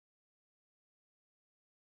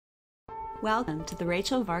Welcome to the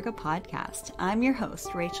Rachel Varga podcast. I'm your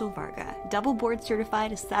host, Rachel Varga, double board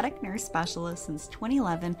certified aesthetic nurse specialist since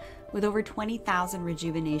 2011 with over 20,000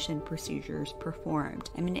 rejuvenation procedures performed.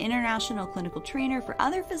 I'm an international clinical trainer for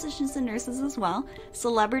other physicians and nurses as well,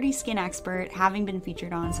 celebrity skin expert, having been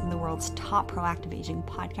featured on some of the world's top proactive aging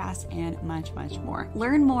podcasts, and much, much more.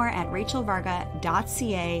 Learn more at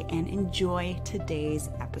rachelvarga.ca and enjoy today's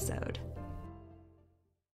episode.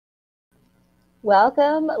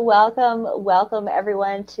 Welcome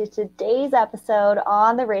everyone to today's episode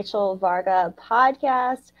on the Rachel Varga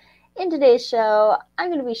podcast. In today's show, I'm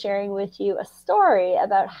going to be sharing with you a story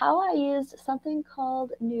about how I used something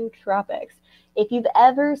called Nootropics. If you've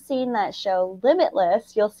ever seen that show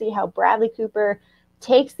Limitless, you'll see how Bradley Cooper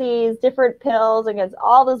takes these different pills and gets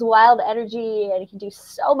all this wild energy and he can do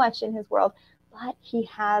so much in his world, but he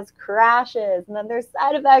has crashes and then there's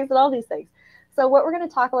side effects and all these things. So what we're going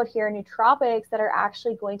to talk about here are nootropics that are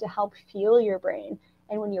actually going to help fuel your brain.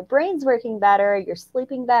 And when your brain's working better, you're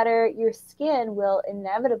sleeping better, your skin will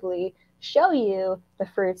inevitably show you the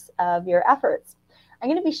fruits of your efforts. I'm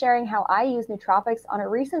going to be sharing how I use nootropics on a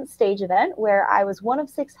recent stage event where I was one of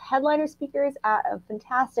 6 headliner speakers at a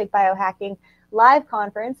fantastic biohacking live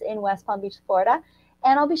conference in West Palm Beach, Florida.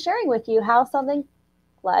 And I'll be sharing with you how something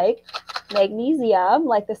like magnesium,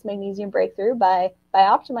 like this magnesium breakthrough by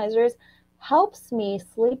BiOptimizers, helps me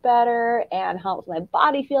sleep better and helps my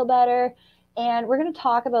body feel better. And we're going to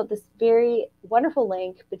talk about this very wonderful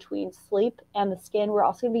link between sleep and the skin. We're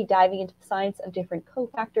also going to be diving into the science of different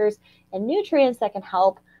cofactors and nutrients that can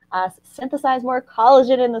help us synthesize more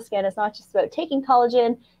collagen in the skin. It's not just about taking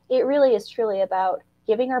collagen. It really is truly about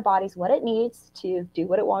giving our bodies what it needs to do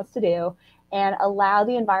what it wants to do and allow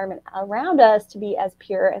the environment around us to be as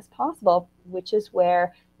pure as possible, which is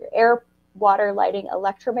where your air, water, lighting,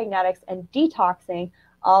 electromagnetics, and detoxing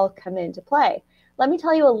all come into play. Let me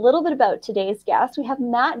tell you a little bit about today's guest. We have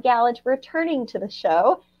Matt Gallant returning to the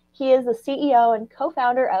show. He is the CEO and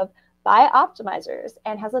co-founder of BiOptimizers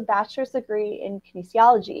and has a bachelor's degree in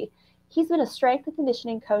kinesiology. He's been a strength and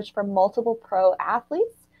conditioning coach for multiple pro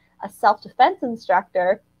athletes, a self-defense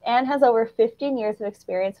instructor, and has over 15 years of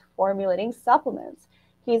experience formulating supplements.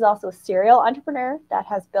 He's also a serial entrepreneur that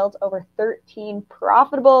has built over 13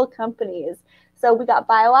 profitable companies. So we got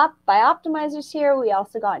BiOptimizers here. We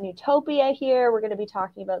also got Nootopia here. We're going to be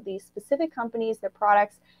talking about these specific companies, their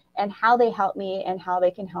products, and how they help me and how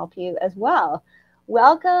they can help you as well.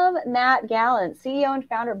 Welcome, Matt Gallant, CEO and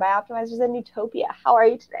founder of BiOptimizers and Nootopia. How are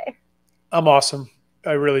you today? I'm awesome.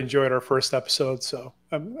 I really enjoyed our first episode, so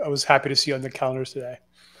I was happy to see you on the calendars today.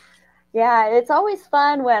 Yeah, it's always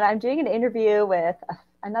fun when I'm doing an interview with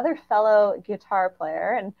another fellow guitar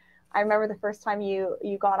player. And I remember the first time you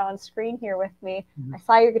got on screen here with me, I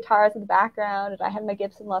saw your guitars in the background and I had my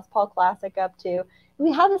Gibson Les Paul Classic up too. And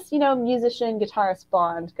we have this, musician guitarist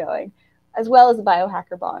bond going, as well as a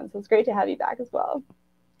biohacker bond. So it's great to have you back as well.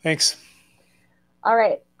 Thanks. All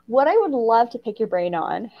right. What I would love to pick your brain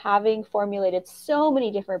on, having formulated so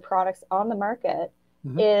many different products on the market,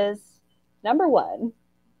 is number one,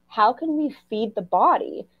 how can we feed the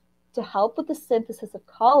body to help with the synthesis of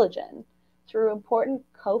collagen through important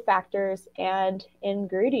cofactors and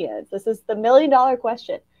ingredients? This is the million-dollar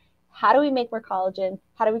question. How do we make more collagen?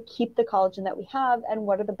 How do we keep the collagen that we have? And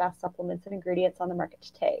what are the best supplements and ingredients on the market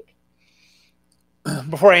to take?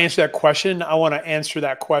 Before I answer that question, I want to answer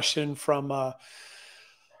that question from a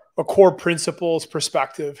core principles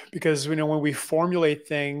perspective, because when we formulate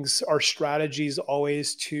things, our strategy is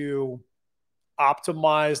always to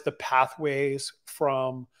optimize the pathways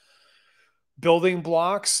from building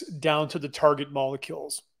blocks down to the target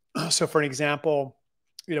molecules. So for an example,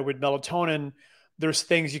 with melatonin, there's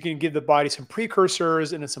things you can give the body some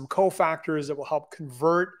precursors and then some cofactors that will help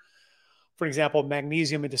convert, for example,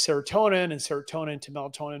 magnesium into serotonin and serotonin into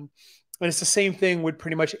melatonin. And it's the same thing with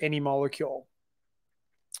pretty much any molecule.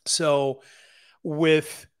 So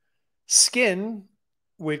with skin,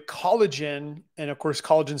 with collagen, and of course,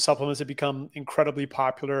 collagen supplements have become incredibly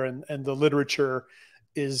popular and the literature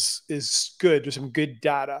is good. There's some good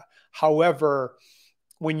data. However,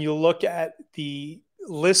 when you look at the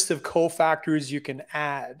list of cofactors you can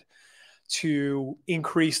add to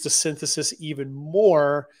increase the synthesis even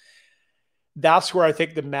more, that's where I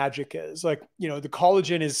think the magic is. Like, the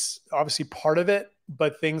collagen is obviously part of it,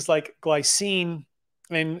 but things like glycine,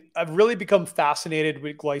 and I've really become fascinated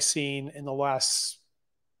with glycine in the last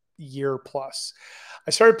year plus.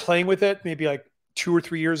 I started playing with it maybe like 2 or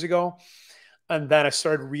 3 years ago. And then I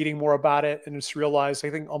started reading more about it and just realized I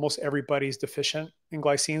think almost everybody's deficient in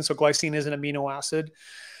glycine. So glycine is an amino acid.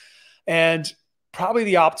 And probably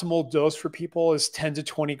the optimal dose for people is 10 to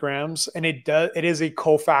 20 grams. And it is a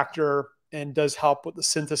cofactor and does help with the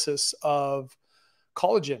synthesis of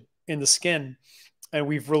collagen in the skin. And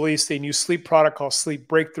we've released a new sleep product called Sleep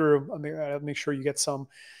Breakthrough. I'll make sure you get some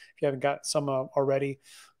if you haven't got some already.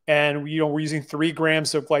 And we're using 3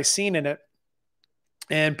 grams of glycine in it,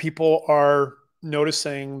 and people are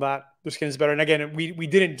noticing that their skin is better. And again, we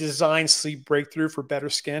didn't design Sleep Breakthrough for better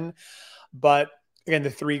skin, but again, the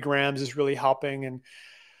 3 grams is really helping. And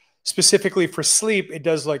specifically for sleep, it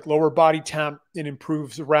does like lower body temp. It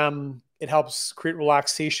improves REM. It helps create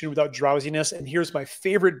relaxation without drowsiness. And here's my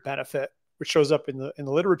favorite benefit, which shows up in the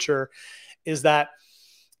literature, is that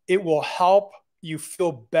it will help you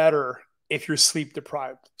feel better if you're sleep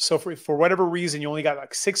deprived. So for whatever reason, you only got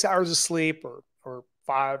like 6 hours of sleep or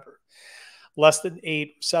 5 or less than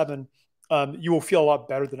 8, 7, you will feel a lot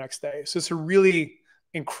better the next day. So it's a really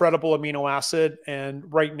incredible amino acid. And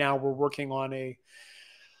right now we're working on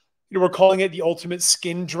we're calling it the ultimate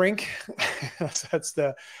skin drink. that's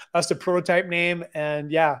the prototype name. And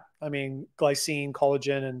yeah, I mean, glycine,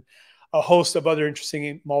 collagen, and a host of other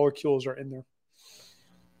interesting molecules are in there.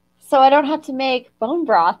 So I don't have to make bone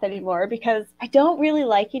broth anymore because I don't really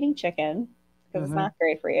like eating chicken because it's not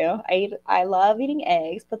great for you. I love eating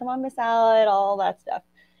eggs, put them on my salad, all that stuff.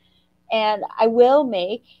 And I will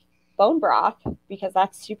make bone broth because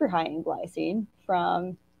that's super high in glycine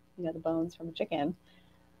from, the bones from a chicken.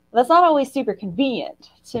 That's not always super convenient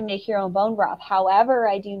to make your own bone broth. However,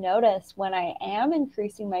 I do notice when I am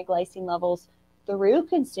increasing my glycine levels through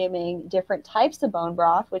consuming different types of bone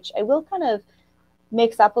broth, which I will kind of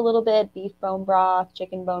mix up a little bit, beef bone broth,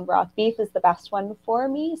 chicken bone broth. Beef is the best one for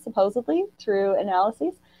me, supposedly, through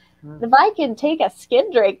analyses. If I can take a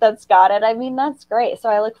skin drink that's got it, I mean, that's great. So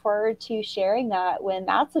I look forward to sharing that when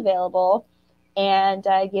that's available and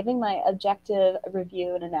giving my objective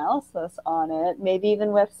review and analysis on it, maybe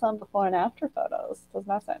even with some before and after photos. Doesn't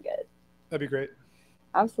that sound good? That'd be great.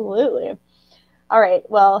 Absolutely. All right.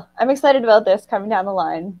 Well, I'm excited about this coming down the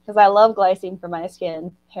line because I love glycine for my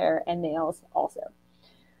skin, hair, and nails also.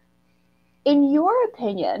 In your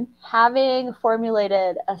opinion, having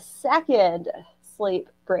formulated a second sleep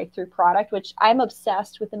breakthrough product, which I'm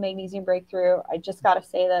obsessed with the magnesium breakthrough. I just got to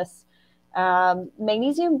say this.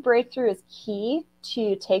 Magnesium breakthrough is key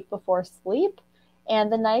to take before sleep.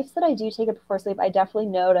 And the nights that I do take it before sleep, I definitely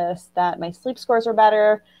notice that my sleep scores are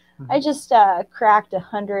better. I just cracked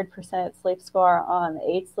 100% sleep score on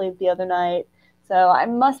 8 sleep the other night. So I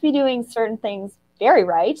must be doing certain things very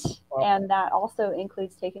right. Wow. And that also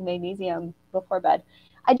includes taking magnesium before bed.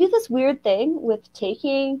 I do this weird thing with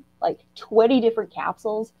taking like 20 different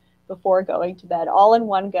capsules before going to bed, all in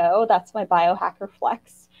one go. That's my biohacker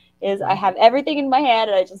flex, is I have everything in my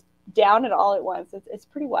hand and I just down it all at once. It's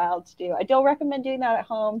pretty wild to do. I don't recommend doing that at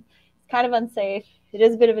home. It's kind of unsafe. It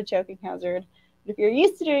is a bit of a choking hazard. But if you're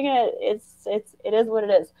used to doing it, it is what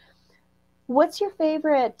it is. What's your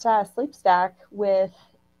favorite sleep stack with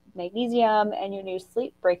magnesium and your new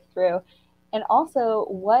sleep breakthrough? And also,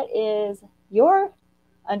 what is your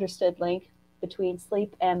understood link between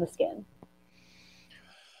sleep and the skin?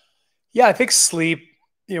 Yeah, I think sleep,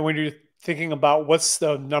 when you're thinking about what's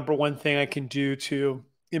the number one thing I can do to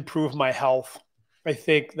improve my health, I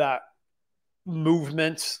think that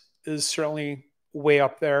movement is certainly way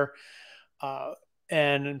up there.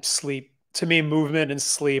 And sleep, to me, movement and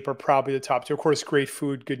sleep are probably the top 2. Of course, great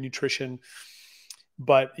food, good nutrition.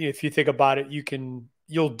 But if you think about it,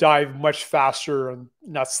 you'll die much faster on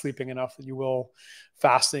not sleeping enough than you will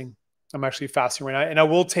fasting. I'm actually fasting right now, and I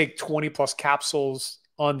will take 20 plus capsules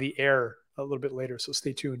on the air a little bit later. So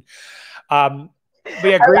stay tuned. But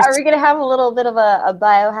yeah, are we going to have a little bit of a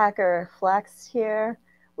biohacker flex here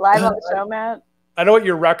live on the show, Matt? I know what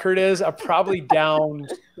your record is. I'm probably down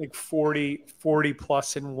like 40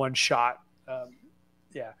 plus in one shot.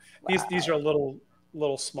 Yeah, wow. These are a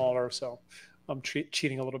little smaller, so I'm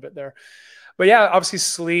cheating a little bit there. But yeah, obviously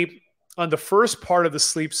sleep on the first part of the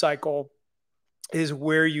sleep cycle is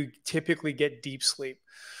where you typically get deep sleep,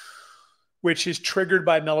 which is triggered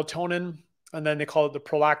by melatonin. And then they call it the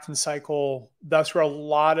prolactin cycle. That's where a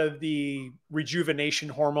lot of the rejuvenation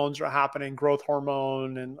hormones are happening, growth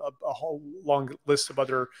hormone, and a whole long list of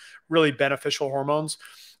other really beneficial hormones.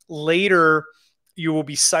 Later, you will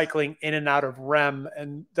be cycling in and out of REM.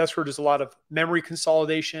 And that's where there's a lot of memory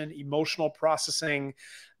consolidation, emotional processing,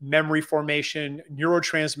 memory formation,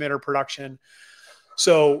 neurotransmitter production.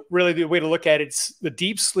 So really the way to look at it's the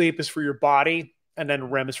deep sleep is for your body, and then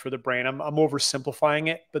REM is for the brain. I'm oversimplifying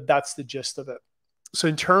it, but that's the gist of it. So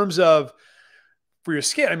in terms of for your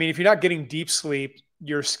skin, I mean, if you're not getting deep sleep,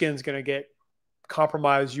 your skin's going to get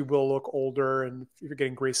compromised. You will look older. And if you're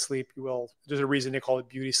getting great sleep, you will. There's a reason they call it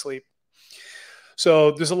beauty sleep.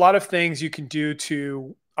 So there's a lot of things you can do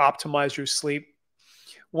to optimize your sleep.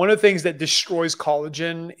 One of the things that destroys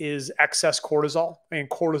collagen is excess cortisol. And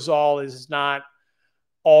cortisol is not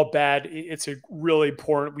all bad. It's a really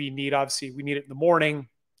important, we need it in the morning.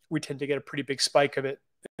 We tend to get a pretty big spike of it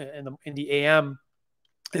in the AM.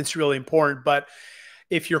 It's really important. But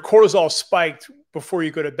if your cortisol spiked before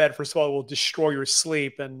you go to bed, first of all, it will destroy your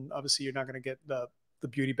sleep. And obviously you're not going to get the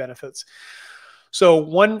beauty benefits. So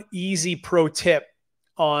one easy pro tip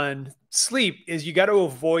on sleep is you got to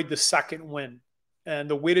avoid the second wind. And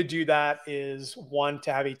the way to do that is, one,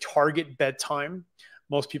 to have a target bedtime.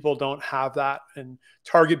 Most people don't have that. And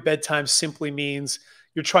target bedtime simply means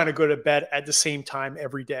you're trying to go to bed at the same time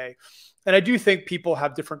every day. And I do think people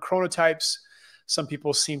have different chronotypes. Some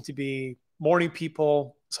people seem to be morning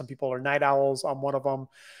people. Some people are night owls. I'm one of them. And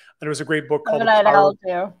there was a great book called Night Owl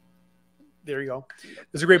too. There you go.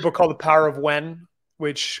 There's a great book called The Power of When,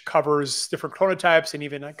 which covers different chronotypes and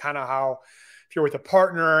even kind of how, if you're with a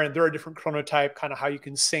partner and they're a different chronotype, kind of how you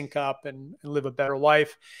can sync up and live a better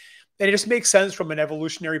life. And it just makes sense from an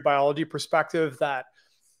evolutionary biology perspective that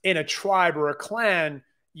in a tribe or a clan,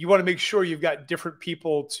 you want to make sure you've got different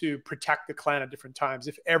people to protect the clan at different times.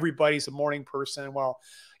 If everybody's a morning person, well,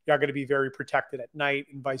 you're going to be very protected at night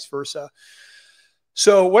and vice versa.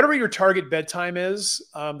 So whatever your target bedtime is,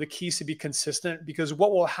 the key is to be consistent, because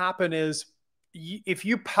what will happen is if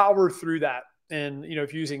you power through that, and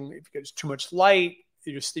if there's too much light,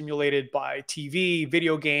 you're stimulated by TV,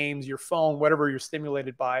 video games, your phone, whatever you're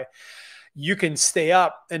stimulated by, you can stay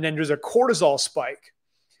up, and then there's a cortisol spike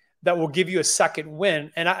that will give you a second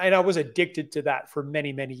win. And I was addicted to that for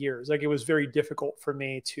many, many years. Like, it was very difficult for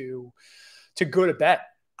me to go to bed.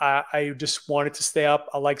 I just wanted to stay up.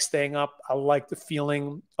 I like staying up. I like the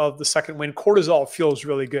feeling of the second win. Cortisol feels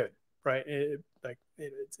really good, right?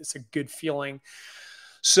 It's a good feeling.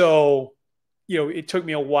 So, it took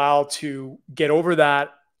me a while to get over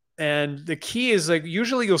that. And the key is, like,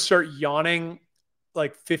 usually you'll start yawning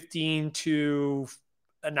like 15 to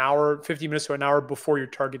an hour, 50 minutes to an hour before your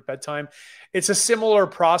target bedtime. It's a similar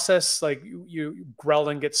process. Like,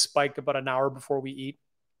 ghrelin gets spiked about an hour before we eat.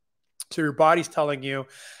 So your body's telling you,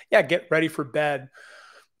 yeah, get ready for bed.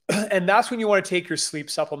 And that's when you want to take your sleep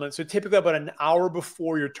supplement. So typically about an hour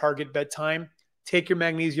before your target bedtime, take your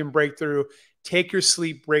magnesium breakthrough, take your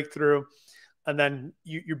sleep breakthrough, and then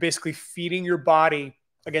you're basically feeding your body,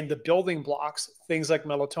 again, the building blocks, things like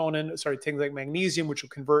magnesium, which will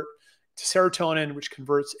convert to serotonin, which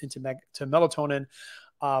converts into melatonin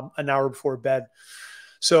an hour before bed.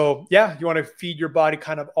 So yeah, you want to feed your body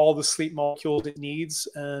kind of all the sleep molecules it needs.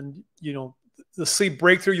 And, the sleep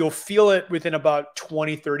breakthrough, you'll feel it within about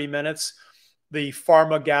 20, 30 minutes. The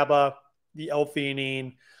pharma GABA, the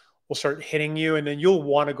L-theanine will start hitting you, and then you'll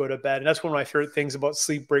want to go to bed. And that's one of my favorite things about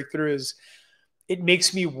sleep breakthrough is it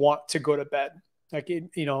makes me want to go to bed. Like,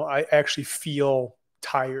 I actually feel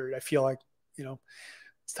tired. I feel like,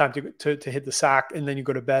 it's time to hit the sack, and then you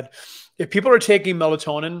go to bed. If people are taking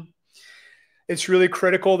melatonin, it's really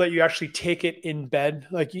critical that you actually take it in bed.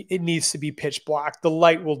 Like, it needs to be pitch black. The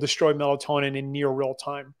light will destroy melatonin in near real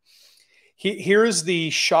time. Here's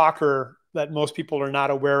the shocker that most people are not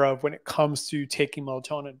aware of when it comes to taking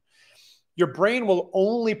melatonin. Your brain will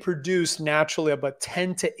only produce naturally about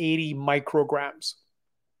 10 to 80 micrograms.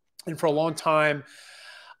 And for a long time,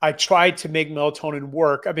 I tried to make melatonin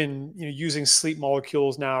work. I've been using sleep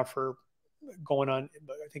molecules now for going on,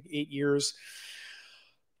 I think, 8 years.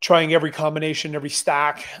 Trying every combination, every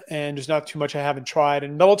stack, and there's not too much I haven't tried.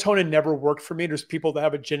 And melatonin never worked for me. There's people that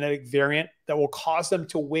have a genetic variant that will cause them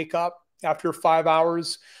to wake up after 5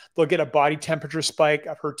 hours. They'll get a body temperature spike.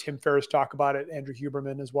 I've heard Tim Ferriss talk about it, Andrew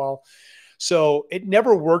Huberman as well. So it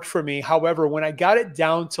never worked for me. However, when I got it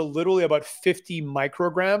down to literally about 50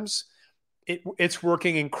 micrograms, it's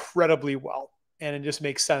working incredibly well. And it just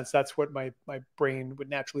makes sense. That's what my brain would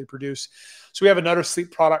naturally produce. So we have another sleep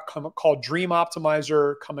product called Dream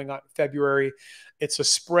Optimizer coming out in February. It's a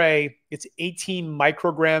spray. It's 18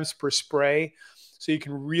 micrograms per spray. So you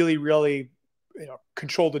can really, really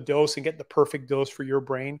control the dose and get the perfect dose for your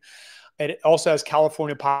brain. And it also has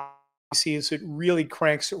California poppy seeds. So it really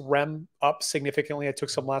cranks REM up significantly. I took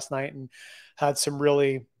some last night and had some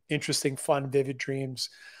really interesting, fun, vivid dreams.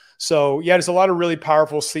 So yeah, there's a lot of really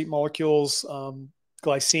powerful sleep molecules,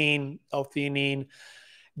 glycine, L-theanine,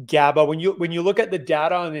 GABA. When you look at the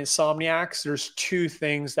data on insomniacs, there's two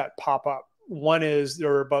things that pop up. One is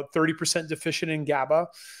they're about 30% deficient in GABA,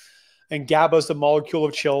 and GABA is the molecule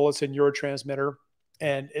of chill. It's a neurotransmitter,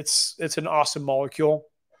 and it's an awesome molecule.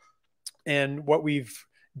 And what we've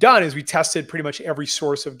done is we tested pretty much every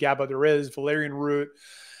source of GABA there is: valerian root,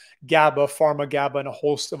 GABA, Pharma GABA, and a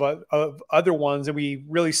host of other ones. And we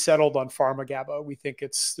really settled on Pharma GABA. We think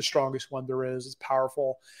it's the strongest one there is. It's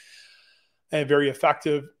powerful and very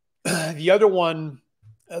effective. Another one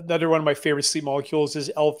of my favorite sleep molecules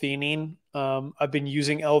is L-theanine. I've been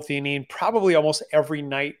using L-theanine probably almost every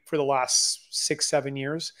night for the last 6-7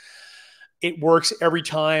 years. It works every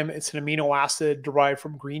time. It's an amino acid derived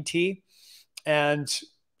from green tea. And,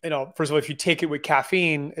 first of all, if you take it with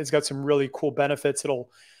caffeine, it's got some really cool benefits.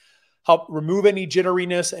 It'll help remove any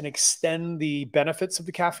jitteriness and extend the benefits of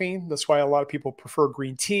the caffeine. That's why a lot of people prefer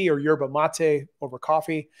green tea or yerba mate over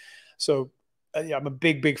coffee. So I'm a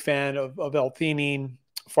big fan of L-theanine,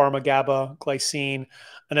 Pharma GABA, glycine,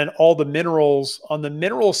 and then all the minerals. On the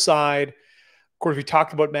mineral side, of course, we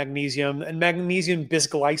talked about magnesium, and magnesium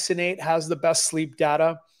bisglycinate has the best sleep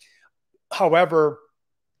data. However,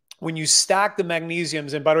 when you stack the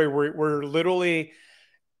magnesiums, and by the way, we're literally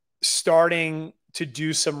starting to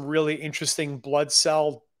do some really interesting blood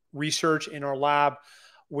cell research in our lab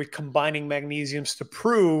with combining magnesiums to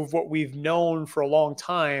prove what we've known for a long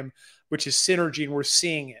time, which is synergy, and we're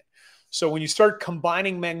seeing it. So when you start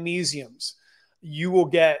combining magnesiums, you will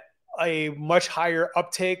get a much higher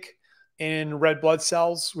uptake in red blood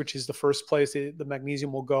cells, which is the first place the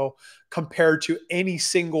magnesium will go, compared to any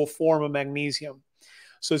single form of magnesium.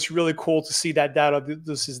 So it's really cool to see that data.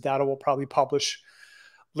 This is data we'll probably publish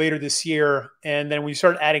later this year. And then when you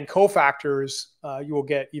start adding cofactors, you will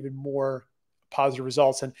get even more positive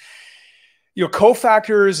results. And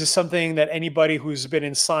cofactors is something that anybody who's been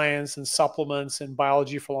in science and supplements and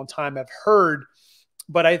biology for a long time have heard,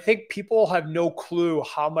 but I think people have no clue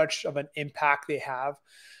how much of an impact they have.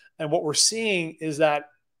 And what we're seeing is that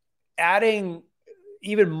adding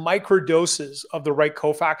even micro doses of the right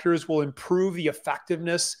cofactors will improve the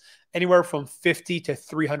effectiveness anywhere from 50 to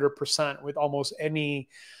 300% with almost any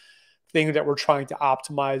thing that we're trying to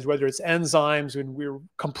optimize, whether it's enzymes, when we're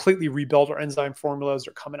completely rebuilt our enzyme formulas,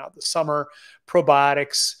 they're coming out this summer,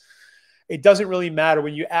 probiotics. It doesn't really matter.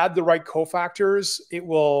 When you add the right cofactors,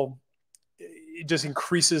 it just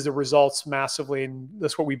increases the results massively. And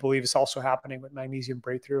that's what we believe is also happening with magnesium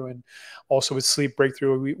breakthrough and also with sleep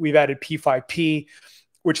breakthrough. We've added P5P,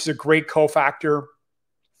 which is a great cofactor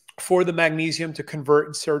for the magnesium to convert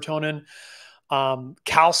in serotonin.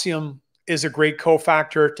 Calcium is a great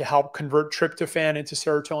cofactor to help convert tryptophan into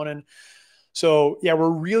serotonin. So yeah, we're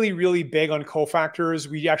really big on cofactors.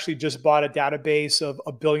 We actually just bought a database of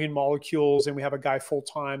 1 billion molecules, and we have a guy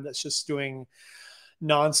full-time that's just doing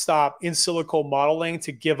nonstop in silico modeling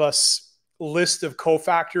to give us a list of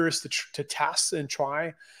cofactors to test and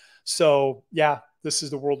try. So yeah, this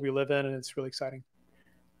is the world we live in, and it's really exciting.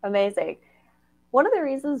 Amazing. One of the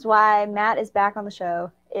reasons why Matt is back on the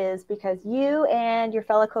show is because you and your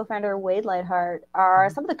fellow co-founder Wade Lightheart are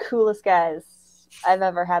some of the coolest guys I've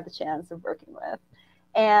ever had the chance of working with.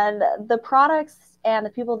 And the products and the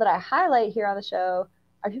people that I highlight here on the show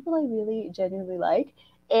are people I really genuinely like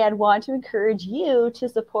and want to encourage you to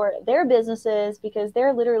support their businesses, because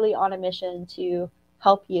they're literally on a mission to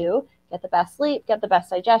help you get the best sleep, get the best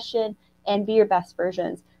digestion, and be your best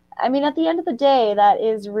versions. I mean, at the end of the day, that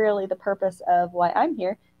is really the purpose of why I'm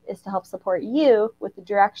here, is to help support you with the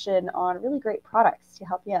direction on really great products to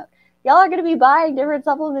help you out. Y'all are going to be buying different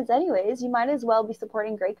supplements anyways. You might as well be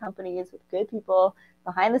supporting great companies with good people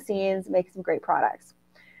behind the scenes making some great products.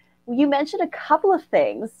 You mentioned a couple of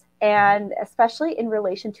things, and especially in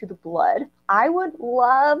relation to the blood. I would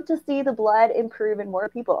love to see the blood improve in more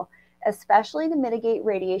people, especially to mitigate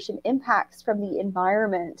radiation impacts from the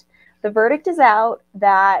environment. The verdict is out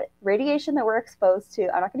that radiation that we're exposed to,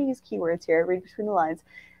 I'm not going to use keywords here, read between the lines,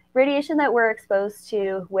 radiation that we're exposed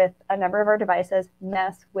to with a number of our devices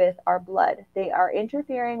mess with our blood. They are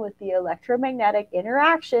interfering with the electromagnetic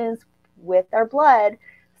interactions with our blood,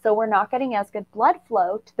 so we're not getting as good blood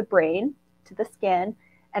flow to the brain, to the skin,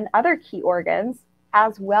 and other key organs,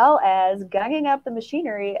 as well as gunging up the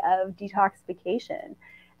machinery of detoxification,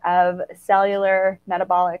 of cellular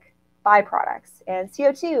metabolic byproducts and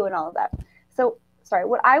CO2 and all of that. So,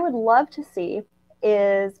 what I would love to see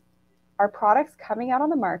is our products coming out on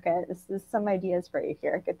the market. This is some ideas for you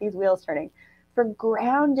here. Get these wheels turning. For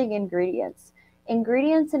grounding ingredients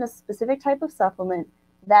in a specific type of supplement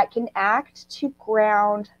that can act to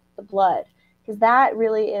ground the blood, because that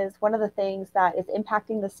really is one of the things that is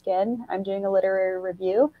impacting the skin. I'm doing a literary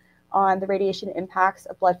review on the radiation impacts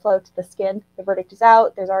of blood flow to the skin. The verdict is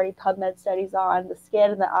out. There's already PubMed studies on the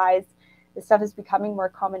skin and the eyes. This stuff is becoming more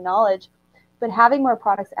common knowledge. But having more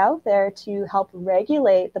products out there to help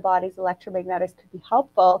regulate the body's electromagnetics could be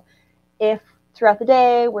helpful if throughout the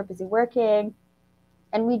day we're busy working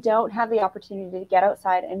and we don't have the opportunity to get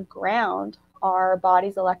outside and ground our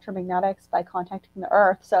body's electromagnetics by contacting the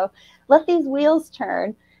earth. So let these wheels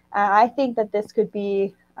turn. I think that this could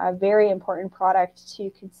be a very important product to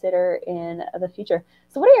consider in the future.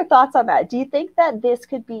 So what are your thoughts on that? Do you think that this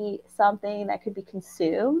could be something that could be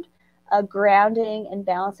consumed, a grounding and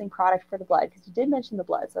balancing product for the blood? Because you did mention the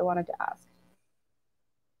blood, so I wanted to ask.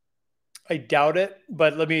 I doubt it,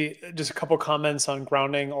 but let me just a couple comments on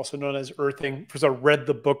grounding, also known as earthing. Because I read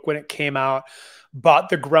the book when it came out, bought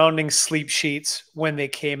the grounding sleep sheets when they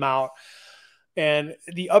came out, and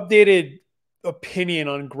the updated opinion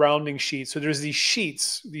on grounding sheets. So there's these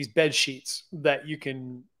sheets, these bed sheets that you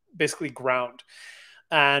can basically ground.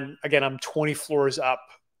 And again, I'm 20 floors up.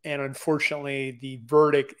 And unfortunately, the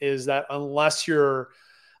verdict is that unless you're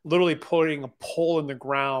literally putting a pole in the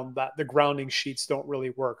ground, that the grounding sheets don't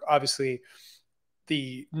really work. Obviously,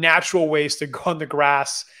 the natural ways to go on the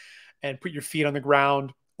grass and put your feet on the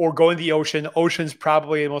ground or go in the ocean. The ocean's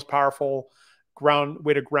probably the most powerful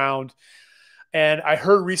way to ground. And I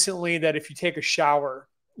heard recently that if you take a shower,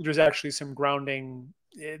 there's actually some grounding,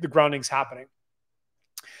 the grounding's happening.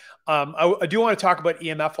 I do want to talk about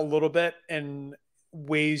EMF a little bit and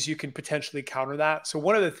ways you can potentially counter that. So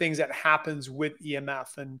one of the things that happens with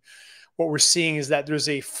EMF and what we're seeing is that there's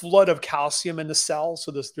a flood of calcium in the cell. So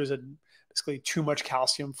there's basically too much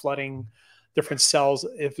calcium flooding different cells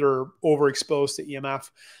if they're overexposed to EMF.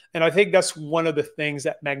 And I think that's one of the things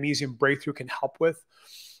that magnesium breakthrough can help with.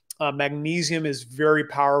 Magnesium is very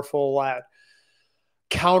powerful at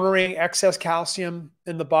countering excess calcium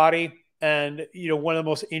in the body. And, one of the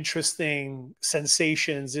most interesting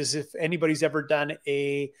sensations is if anybody's ever done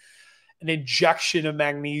an injection of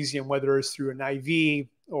magnesium, whether it's through an IV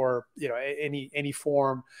or, any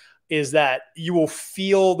form, is that you will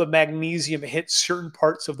feel the magnesium hit certain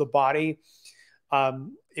parts of the body.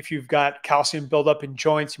 If you've got calcium buildup in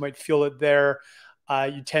joints, you might feel it there.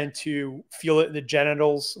 You tend to feel it in the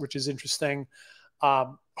genitals, which is interesting.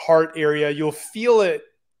 Heart area, you'll feel it,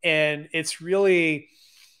 and it's really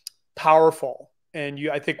powerful. And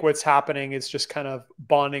I think what's happening is just kind of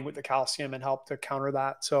bonding with the calcium and help to counter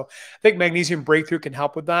that. So I think magnesium breakthrough can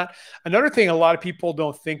help with that. Another thing a lot of people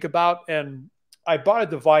don't think about, and I bought a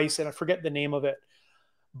device and I forget the name of it,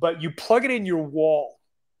 but you plug it in your wall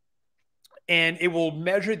and it will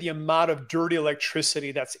measure the amount of dirty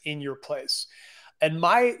electricity that's in your place. And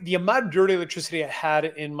the amount of dirty electricity I had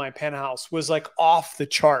in my penthouse was like off the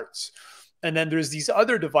charts. And then there's these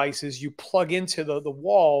other devices you plug into the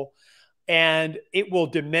wall and it will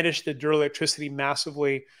diminish the dirty electricity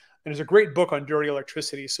massively. And there's a great book on dirty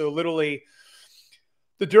electricity. So literally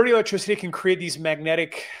the dirty electricity can create these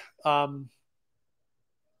magnetic,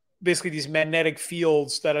 basically these magnetic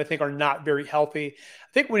fields that I think are not very healthy.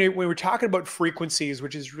 I think when we're talking about frequencies,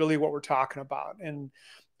 which is really what we're talking about, and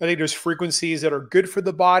I think there's frequencies that are good for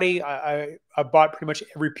the body. I bought pretty much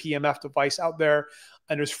every PMF device out there,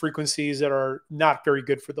 and there's frequencies that are not very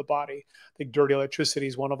good for the body. I think dirty electricity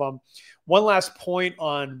is one of them. One last point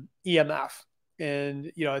on EMF,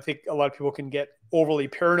 and I think a lot of people can get overly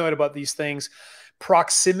paranoid about these things.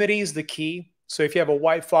 Proximity is the key. So if you have a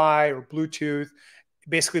Wi-Fi or Bluetooth,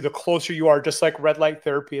 basically the closer you are, just like red light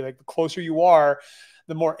therapy, like the closer you are,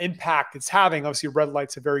 the more impact it's having. Obviously, red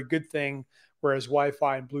light's a very good thing, whereas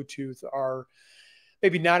Wi-Fi and Bluetooth are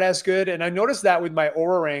maybe not as good. And I noticed that with my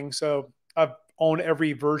Oura Ring. So I've owned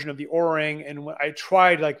every version of the Oura Ring. And when I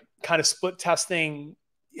tried like kind of split testing,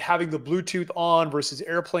 having the Bluetooth on versus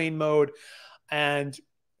airplane mode, and,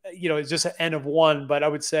 it's just an N of one. But I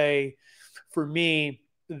would say for me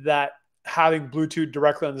that having Bluetooth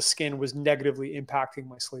directly on the skin was negatively impacting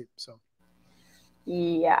my sleep. So.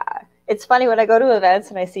 Yeah. It's funny when I go to events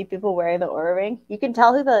and I see people wearing the Oura Ring, you can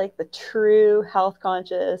tell who the true health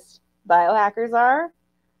conscious biohackers are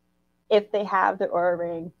if they have the Oura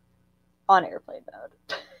Ring on airplane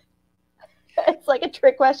mode. It's like a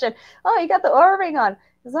trick question. Oh, you got the Oura Ring on.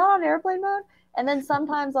 Is that on airplane mode? And then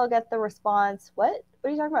sometimes I'll get the response, what are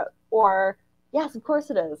you talking about? Or, yes, of course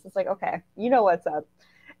it is. It's like, okay, you know what's up.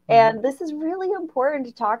 And this is really important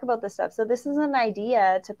to talk about this stuff. So this is an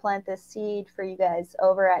idea to plant this seed for you guys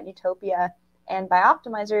over at Nootopia and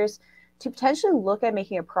BiOptimizers to potentially look at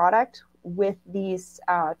making a product with these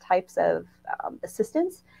types of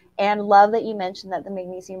assistance. And love that you mentioned that the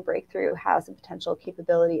magnesium breakthrough has the potential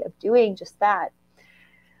capability of doing just that.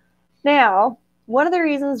 Now, one of the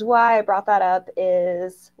reasons why I brought that up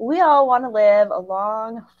is we all want to live a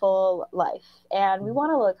long, full life, and we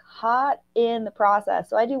want to look hot in the process.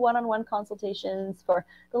 So I do one-on-one consultations for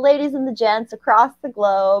the ladies and the gents across the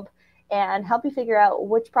globe and help you figure out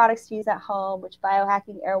which products to use at home, which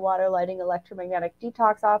biohacking, air, water, lighting, electromagnetic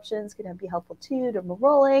detox options can be helpful too, to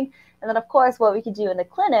rolling. And then, of course, what we could do in the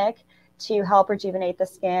clinic to help rejuvenate the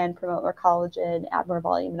skin, promote more collagen, add more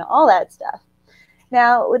volume, and all that stuff.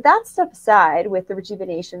 Now, with that stuff aside, with the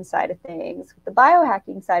rejuvenation side of things, with the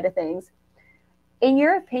biohacking side of things, in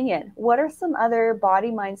your opinion, what are some other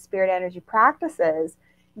body, mind, spirit, energy practices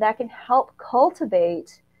that can help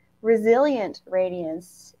cultivate resilient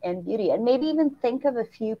radiance and beauty? And maybe even think of a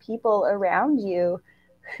few people around you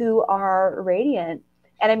who are radiant.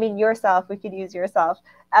 And I mean, yourself, we could use yourself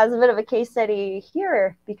as a bit of a case study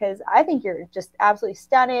here, because I think you're just absolutely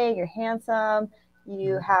stunning. You're handsome.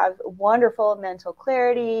 You have wonderful mental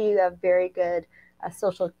clarity. You have very good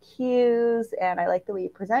social cues. And I like the way you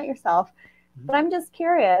present yourself. But I'm just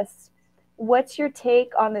curious, what's your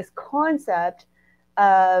take on this concept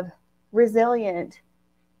of resilient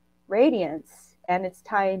radiance and its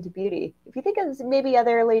tie into beauty? If you think of maybe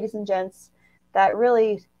other ladies and gents that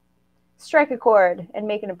really strike a chord and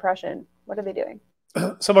make an impression, what are they doing?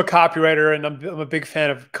 So I'm a copywriter, and I'm a big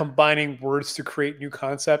fan of combining words to create new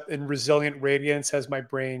concept, and resilient radiance has my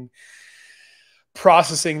brain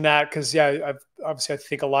processing that. Because I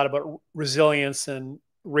think a lot about resilience and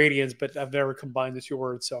radiance, but I've never combined the two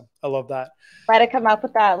words. So I love that. Tried to come up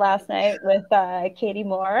with that last night with Katie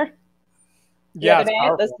Moore. The other day.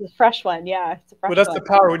 This is a fresh one. Yeah. It's a fresh that's one. the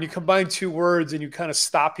power when you combine two words and you kind of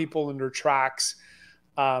stop people in their tracks.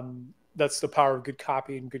 That's the power of good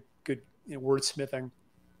copy and good wordsmithing.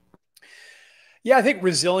 Yeah, I think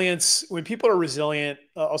resilience, when people are resilient,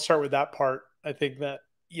 I'll start with that part. I think that,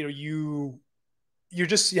 you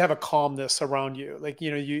have a calmness around you. Like,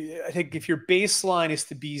 I think if your baseline is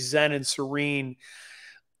to be zen and serene,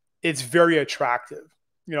 it's very attractive.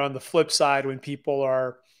 On the flip side, when people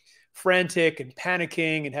are frantic and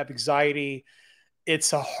panicking and have anxiety,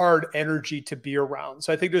 it's a hard energy to be around.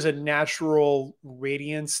 So I think there's a natural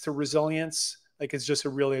radiance to resilience. Like, it's just a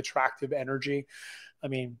really attractive energy. I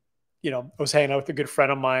mean, I was hanging out with a good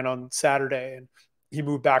friend of mine on Saturday, and he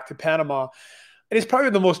moved back to Panama, and he's probably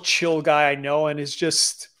the most chill guy I know. And it's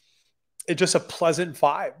just a pleasant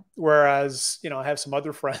vibe. Whereas, I have some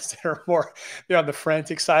other friends that are more, they're on the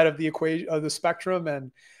frantic side of the equation, of the spectrum.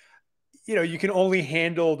 And, you can only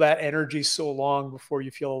handle that energy so long before you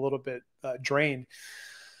feel a little bit drained.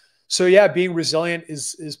 So yeah, being resilient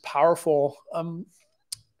is powerful.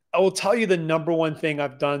 I will tell you the number one thing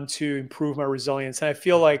I've done to improve my resilience. And I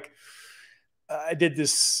feel like I did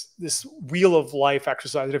this wheel of life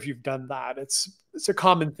exercise. I don't know if you've done that. It's a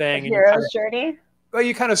common thing. A hero's journey. Well,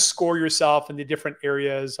 you kind of score yourself in the different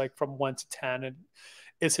areas, like from 1 to 10. And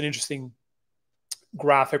it's an interesting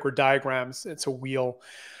graphic or diagrams. It's a wheel.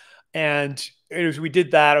 And we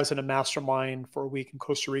did that. I was in a mastermind for a week in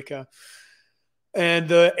Costa Rica. And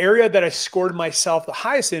the area that I scored myself the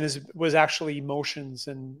highest in was actually emotions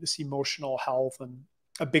and this emotional health. And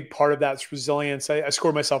a big part of that's resilience. I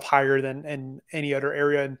scored myself higher than in any other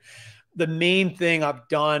area. And the main thing I've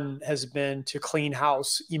done has been to clean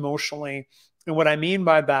house emotionally. And what I mean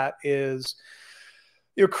by that is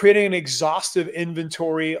you're creating an exhaustive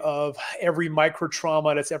inventory of every micro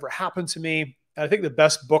trauma that's ever happened to me. And I think the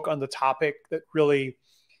best book on the topic that really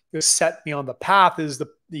set me on the path is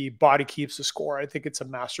the Body Keeps the Score. I think it's a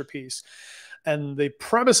masterpiece. And the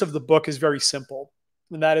premise of the book is very simple.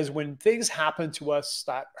 And that is, when things happen to us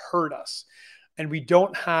that hurt us and we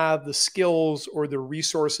don't have the skills or the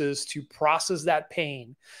resources to process that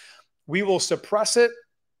pain, we will suppress it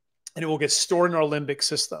and it will get stored in our limbic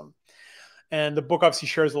system. And the book obviously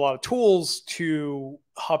shares a lot of tools to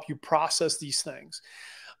help you process these things.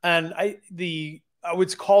 And I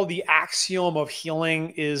would call the axiom of healing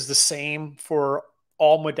is the same for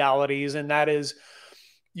all modalities. And that is,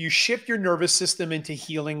 you shift your nervous system into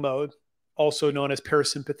healing mode, also known as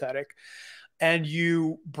parasympathetic, and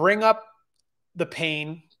you bring up the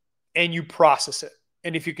pain and you process it.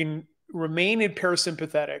 And if you can remain in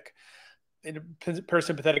parasympathetic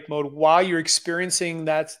mode while you're experiencing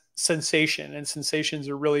that sensation, and sensations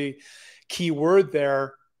are really key word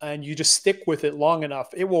there, and you just stick with it long enough,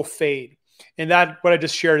 it will fade. And that, what I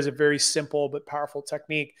just shared, is a very simple but powerful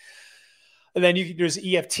technique. And then there's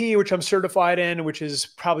EFT, which I'm certified in, which is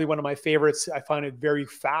probably one of my favorites. I find it very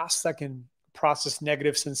fast. I can process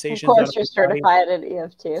negative sensations. Of course, you're certified in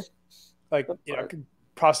EFT. Like, I can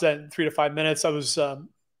process that in 3 to 5 minutes. I was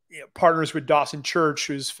partners with Dawson Church,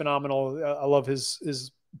 who's phenomenal. I love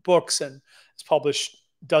his books, and has published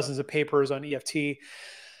dozens of papers on EFT.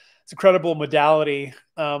 It's an incredible modality.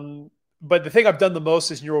 But the thing I've done the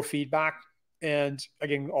most is neurofeedback. And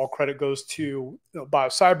again, all credit goes to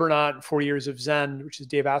BioCybernaut and 40 Years of Zen, which is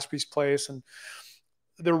Dave Asprey's place. And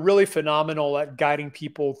they're really phenomenal at guiding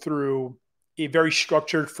people through a very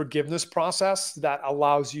structured forgiveness process that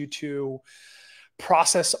allows you to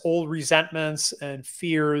process old resentments and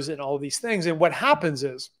fears and all these things. And what happens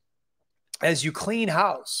is, as you clean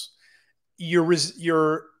house,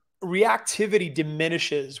 your reactivity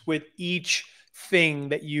diminishes with each thing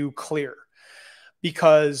that you clear.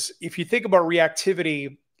 Because if you think about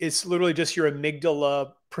reactivity, it's literally just your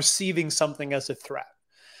amygdala perceiving something as a threat.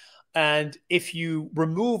 And if you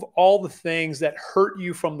remove all the things that hurt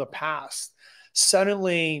you from the past,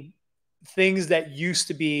 suddenly things that used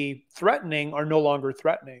to be threatening are no longer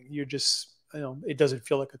threatening. You're just, it doesn't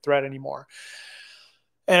feel like a threat anymore.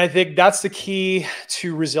 And I think that's the key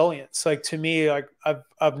to resilience. Like, to me, like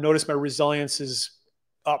I've noticed my resilience is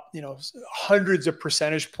up, hundreds of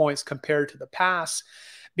percentage points compared to the past,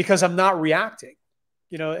 because I'm not reacting,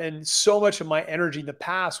 and so much of my energy in the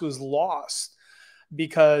past was lost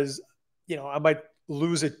because, I might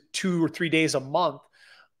lose it 2 or 3 days a month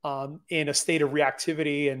in a state of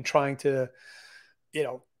reactivity and trying to,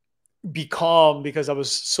 be calm because I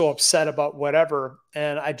was so upset about whatever.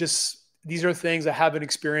 And these are things I haven't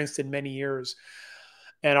experienced in many years.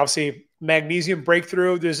 And obviously, magnesium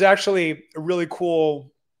breakthrough, there's actually a really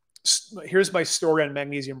cool, here's my story on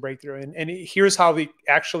magnesium breakthrough. And here's how it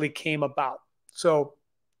actually came about. So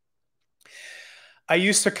I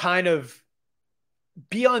used to kind of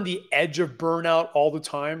be on the edge of burnout all the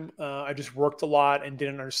time. I just worked a lot and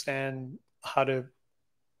didn't understand how to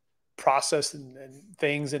process and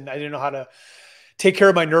things. And I didn't know how to take care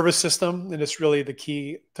of my nervous system. And it's really the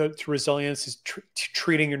key to resilience is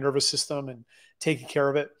treating your nervous system and taking care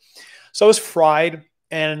of it. So I was fried,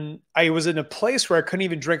 and I was in a place where I couldn't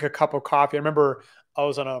even drink a cup of coffee. I remember I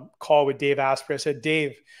was on a call with Dave Asprey. I said,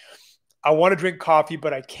 Dave, I want to drink coffee,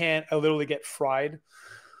 but I can't. I literally get fried.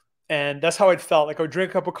 And that's how it felt. Like, I would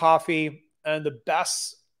drink a cup of coffee, and the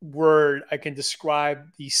best word I can describe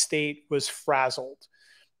the state was frazzled.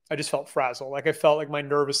 I just felt frazzled. Like, I felt like my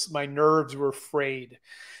nerves were frayed.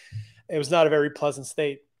 It was not a very pleasant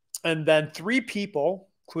state. And then 3 people,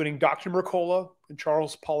 including Dr. Mercola and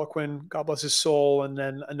Charles Poliquin, God bless his soul, and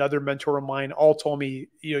then another mentor of mine, all told me,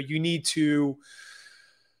 you need to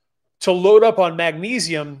load up on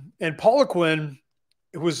magnesium. And Poliquin,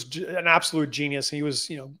 it was an absolute genius. He was,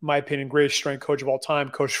 in my opinion, greatest strength coach of all time,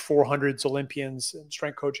 coached 400s Olympians in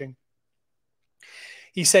strength coaching.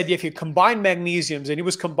 He said, if you combine magnesiums, and he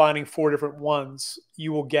was combining 4 different ones,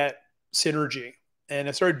 you will get synergy. And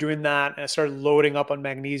I started doing that, and I started loading up on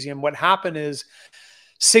magnesium. What happened is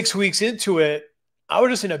 6 weeks into it, I was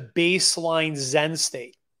just in a baseline Zen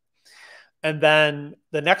state. And then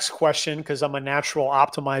the next question, because I'm a natural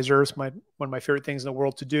optimizer, it's one of my favorite things in the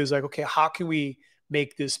world to do, is like, okay, how can we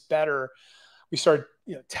make this better? We started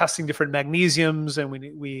testing different magnesiums, and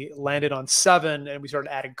we landed on 7, and we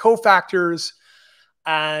started adding cofactors,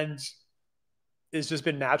 and it's just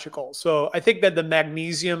been magical. So I think that the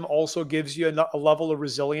magnesium also gives you a level of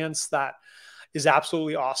resilience that is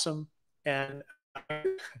absolutely awesome. And I'm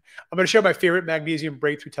going to share my favorite magnesium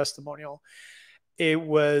breakthrough testimonial. It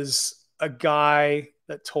was a guy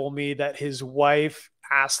that told me that his wife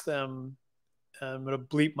asked them, I'm going to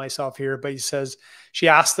bleep myself here, but she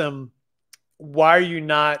asked him, why are you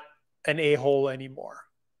not an a-hole anymore?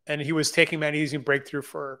 And he was taking magnesium breakthrough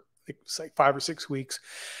for like 5 or 6 weeks.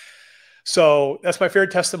 So that's my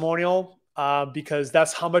favorite testimonial, because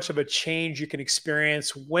that's how much of a change you can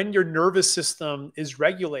experience when your nervous system is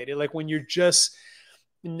regulated. Like, when you're just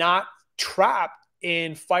not trapped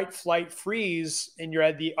in fight, flight, freeze, and you're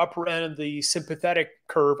at the upper end of the sympathetic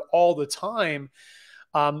curve all the time.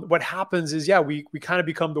 What happens is, we kind of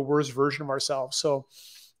become the worst version of ourselves. So,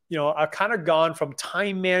 I've kind of gone from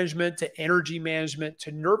time management to energy management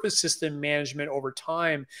to nervous system management over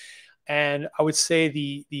time. And I would say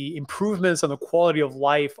the improvements on the quality of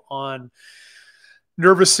life on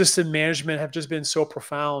nervous system management have just been so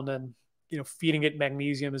profound. And, feeding it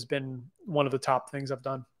magnesium has been one of the top things I've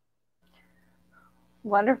done.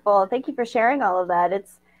 Wonderful. Thank you for sharing all of that.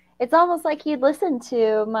 It's almost like you'd listened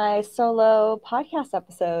to my solo podcast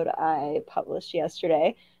episode I published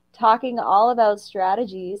yesterday, talking all about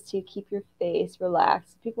strategies to keep your face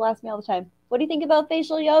relaxed. People ask me all the time, what do you think about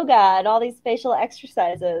facial yoga and all these facial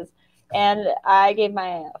exercises? And I gave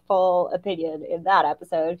my full opinion in that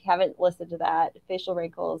episode. If you haven't listened to that, facial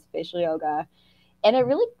wrinkles, facial yoga. And it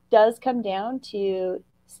really does come down to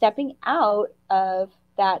stepping out of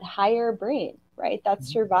that higher brain, right?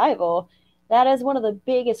 That's survival. That is one of the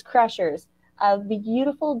biggest crushers of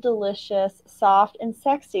beautiful, delicious, soft, and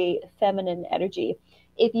sexy feminine energy.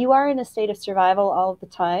 If you are in a state of survival all of the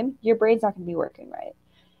time, your brain's not going to be working right.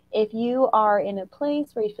 If you are in a place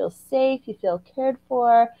where you feel safe, you feel cared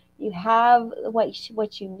for, you have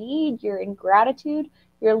what you need, you're in gratitude,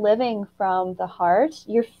 you're living from the heart,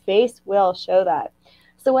 your face will show that.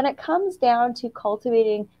 So when it comes down to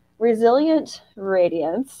cultivating resilient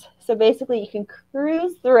radiance, so basically you can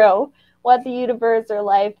cruise through what the universe or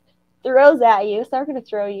life throws at you. It's not going to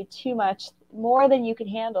throw you too much more than you can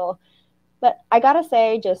handle. But I gotta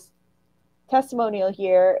say, just testimonial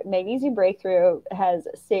here, Magnesium Breakthrough has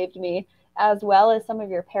saved me, as well as some of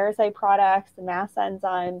your parasite products, the mass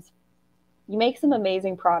enzymes. You make some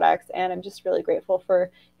amazing products, and I'm just really grateful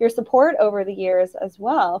for your support over the years as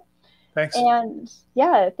well. Thanks. And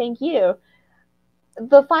yeah, thank you.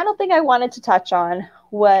 The final thing I wanted to touch on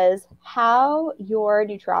was how your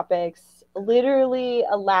nootropics literally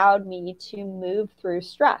allowed me to move through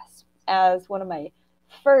stress. As one of my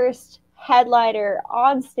first headliner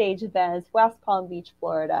on stage events, West Palm Beach,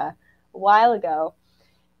 Florida, a while ago.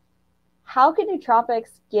 How can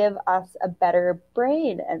nootropics give us a better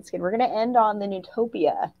brain and skin? We're going to end on the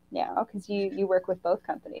Nootopia now, because you work with both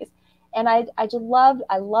companies. And I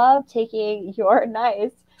love taking your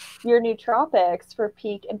nootropics for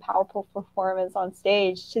peak and powerful performance on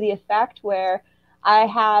stage, to the effect where I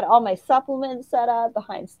had all my supplements set up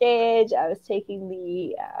behind stage. I was taking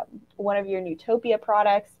the one of your Nootopia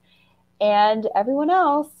products, and everyone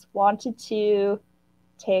else wanted to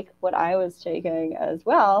take what I was taking as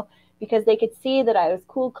well, because they could see that I was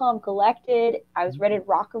cool, calm, collected. I was ready to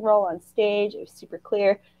rock and roll on stage. It was super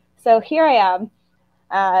clear. So here I am.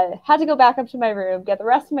 Had to go back up to my room, get the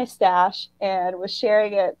rest of my stash, and was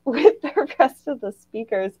sharing it with the rest of the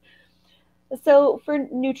speakers. So for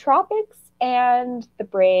nootropics and the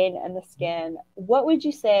brain and the skin, what would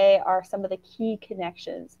you say are some of the key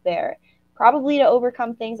connections there? Probably to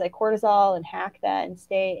overcome things like cortisol and hack that and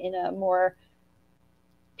stay in a more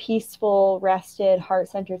peaceful, rested,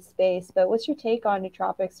 heart-centered space. But what's your take on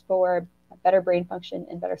nootropics for better brain function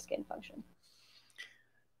and better skin function?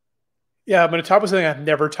 Yeah, but nootropics is something I've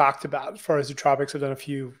never talked about. As far as nootropics, I've done a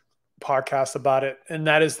few podcasts about it, and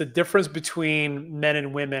that is the difference between men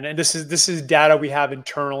and women. And this is data we have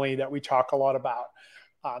internally that we talk a lot about.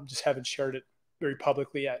 Just haven't shared it very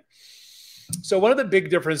publicly yet. So one of the big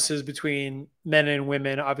differences between men and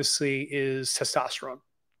women, obviously, is testosterone.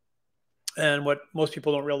 And what most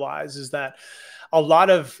people don't realize is that a lot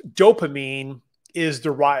of dopamine is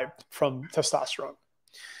derived from testosterone.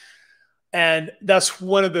 And that's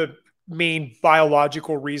one of the main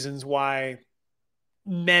biological reasons why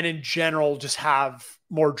men in general just have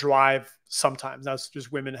more drive sometimes. That's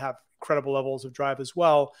just women have incredible levels of drive as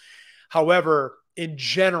well. However, in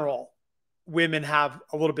general, women have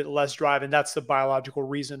a little bit less drive, and that's the biological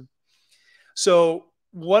reason. So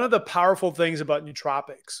one of the powerful things about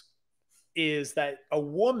nootropics is that a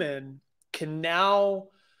woman can now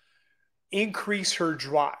increase her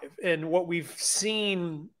drive. And what we've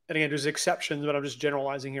seen, and again, there's exceptions, but I'm just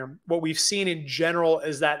generalizing here. What we've seen in general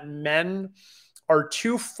is that men are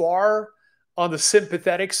too far on the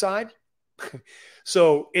sympathetic side.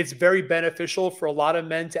 So it's very beneficial for a lot of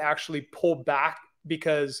men to actually pull back,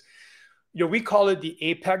 because we call it the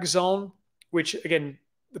apex zone, which again,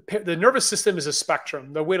 the nervous system is a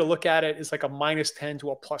spectrum. The way to look at it is like a -10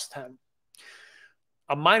 to a +10.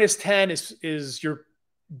 A -10 is your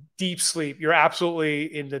deep sleep. You're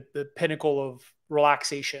absolutely in the pinnacle of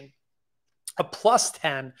relaxation. A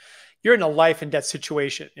 +10, you're in a life and death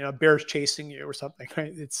situation. A bear's chasing you or something,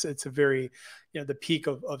 right? It's a very, the peak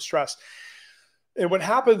of stress. And what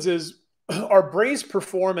happens is our brain's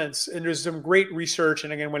performance, and there's some great research.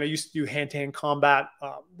 And again, when I used to do hand-to-hand combat,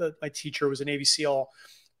 my teacher was a Navy SEAL,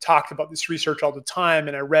 talked about this research all the time,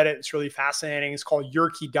 and I read it. It's really fascinating. It's called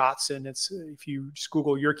Yerke-Dotson. If you just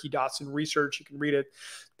Google Yerke-Dotson research, you can read it.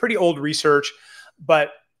 Pretty old research,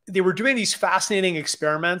 but they were doing these fascinating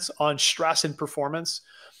experiments on stress and performance.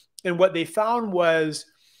 And what they found was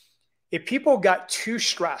if people got too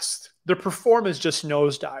stressed, their performance just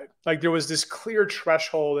nosedived. Like there was this clear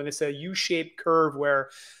threshold, and it's a U-shaped curve where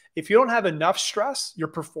if you don't have enough stress, your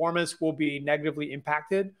performance will be negatively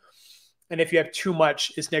impacted. And if you have too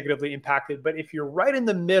much, it's negatively impacted. But if you're right in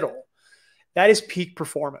the middle, that is peak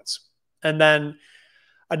performance. And then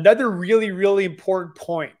another really, really important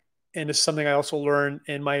point, and it's something I also learned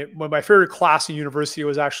in my favorite class in university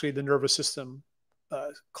was actually the nervous system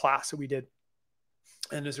class that we did.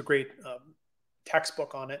 And there's a great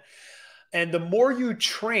textbook on it. And the more you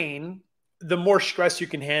train, the more stress you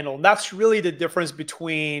can handle. And that's really the difference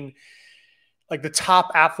between like the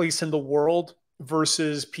top athletes in the world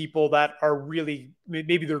versus people that are really,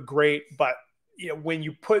 maybe they're great, but when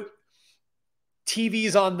you put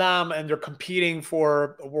TVs on them and they're competing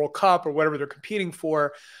for a World Cup or whatever they're competing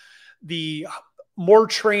for, the more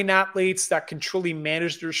trained athletes that can truly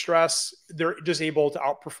manage their stress, they're just able to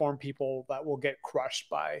outperform people that will get crushed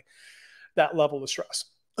by that level of stress.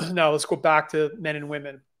 Now let's go back to men and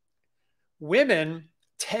women. Women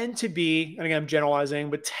tend to be, and again, I'm generalizing,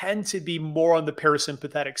 but tend to be more on the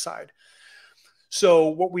parasympathetic side. So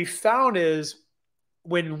what we found is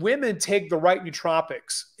when women take the right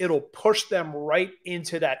nootropics, it'll push them right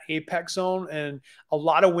into that apex zone. And a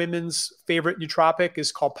lot of women's favorite nootropic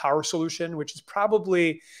is called Power Solution, which is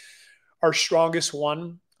probably our strongest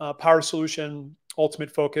one. Power Solution, Ultimate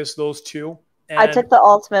Focus, those two. And I took the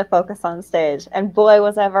Ultimate Focus on stage, and boy,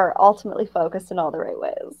 was I ever ultimately focused in all the right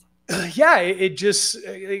ways. Yeah, it just,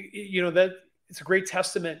 that it's a great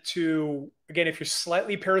testament to, again, if you're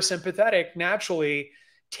slightly parasympathetic, naturally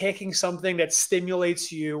taking something that stimulates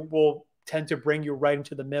you will tend to bring you right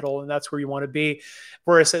into the middle. And that's where you want to be.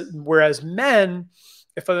 Whereas men,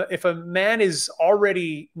 if a man is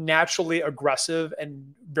already naturally aggressive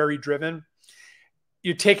and very driven,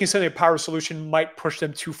 you're taking something, a Power Solution might push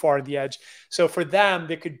them too far on the edge. So for them,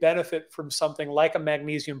 they could benefit from something like a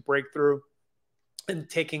magnesium breakthrough and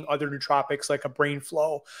taking other nootropics like a Brain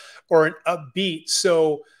Flow or an Upbeat.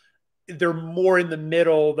 So they're more in the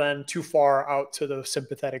middle than too far out to the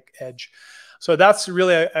sympathetic edge. So that's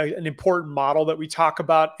really an important model that we talk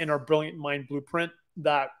about in our Brilliant Mind Blueprint,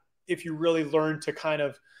 that if you really learn to kind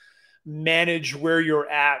of manage where you're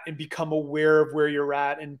at and become aware of where you're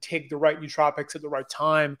at and take the right nootropics at the right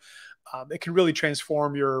time, it can really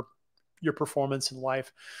transform your performance in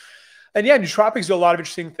life. And yeah, nootropics do a lot of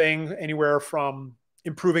interesting things, anywhere from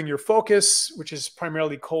improving your focus, which is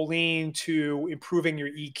primarily choline, to improving your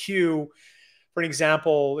EQ. For an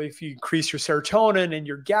example, if you increase your serotonin and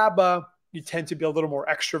your GABA, you tend to be a little more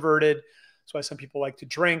extroverted. That's why some people like to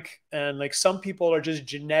drink. And like some people are just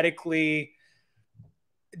genetically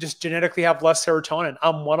have less serotonin.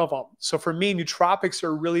 I'm one of them. So for me, nootropics are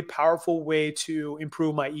a really powerful way to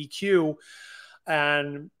improve my EQ.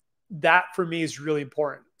 And that for me is really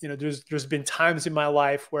important. There's been times in my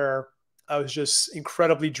life where I was just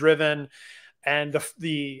incredibly driven, and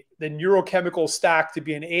the neurochemical stack to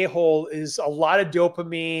be an a-hole is a lot of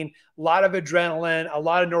dopamine, a lot of adrenaline, a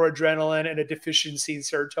lot of noradrenaline, and a deficiency in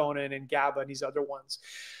serotonin and GABA and these other ones.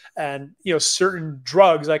 And certain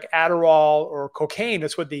drugs like Adderall or cocaine,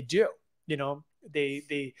 that's what they do.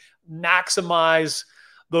 They maximize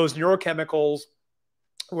those neurochemicals,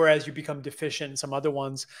 whereas you become deficient in some other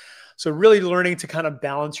ones. So really learning to kind of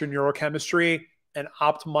balance your neurochemistry and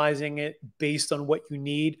optimizing it based on what you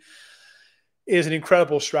need is an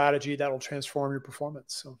incredible strategy that will transform your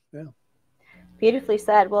performance. So, yeah. Beautifully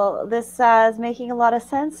said. Well, this is making a lot of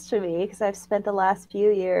sense to me because I've spent the last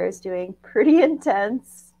few years doing pretty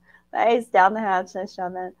intense, nice down the hatch, nice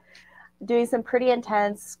John, man, doing some pretty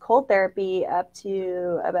intense cold therapy up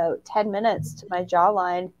to about 10 minutes to my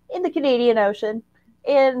jawline in the Canadian Ocean,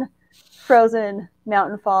 in frozen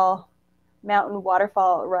mountain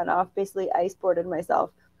waterfall runoff, basically iceboarded myself.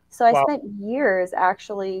 So I spent years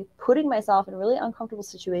actually putting myself in really uncomfortable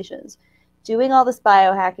situations, doing all this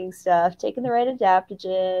biohacking stuff, taking the right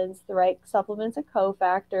adaptogens, the right supplements and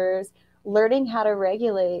cofactors, learning how to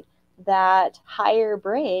regulate that higher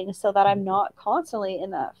brain so that I'm not constantly in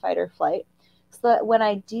that fight or flight. So that when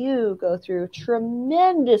I do go through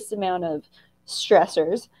tremendous amount of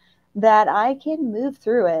stressors, that I can move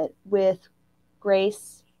through it with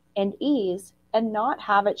grace and ease and not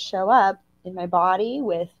have it show up in my body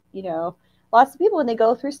with, lots of people when they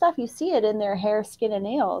go through stuff, you see it in their hair, skin, and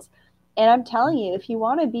nails. And I'm telling you, if you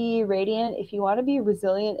want to be radiant, if you want to be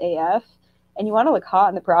resilient AF, and you want to look hot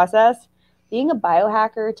in the process, being a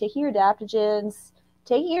biohacker, taking your adaptogens,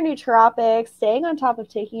 taking your nootropics, staying on top of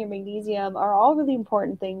taking your magnesium are all really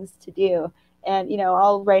important things to do. And,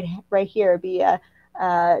 I'll right here be a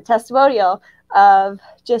testimonial of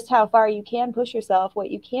just how far you can push yourself,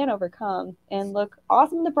 what you can overcome, and look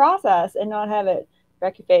awesome in the process and not have it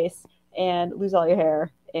wreck your face and lose all your hair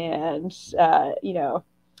and,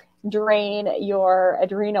 drain your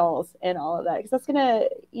adrenals and all of that. Because that's going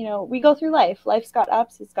to, we go through life. Life's got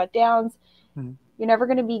ups, it's got downs. Mm-hmm. You're never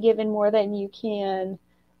going to be given more than you can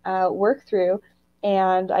work through.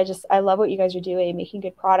 And I love what you guys are doing, making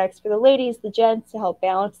good products for the ladies, the gents, to help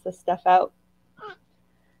balance this stuff out.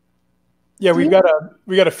 Yeah, we got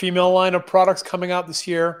a female line of products coming out this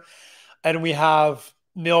year, and we have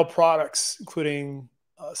male products, including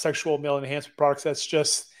sexual male enhancement products. That's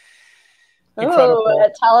just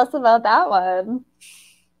incredible. Tell us about that one.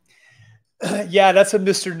 Yeah, that's a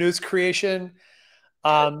Mr. Noots creation.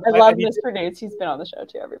 I love Mr. Noots. He's been on the show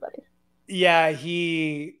too, everybody. Yeah,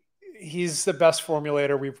 he's the best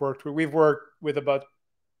formulator we've worked with. We've worked with about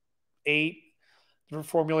 8 different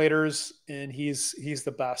formulators, and he's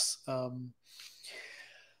the best. And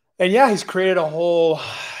yeah, he's created a whole,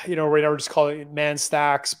 right now we're just calling it man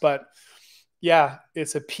stacks, but yeah,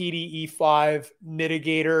 it's a PDE5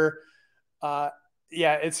 mitigator.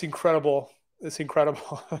 Yeah, it's incredible. It's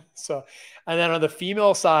incredible. So, and then on the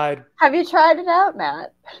female side, have you tried it out,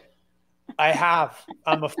 Matt? I have.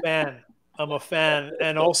 I'm a fan.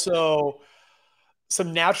 And also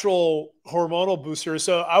some natural hormonal boosters.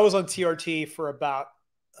 So I was on TRT for about,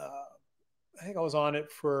 I think I was on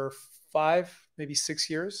it for 5, maybe 6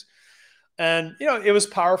 years. And, it was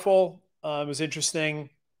powerful. It was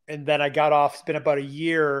interesting. And then I got off. It's been about a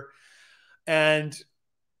year. And,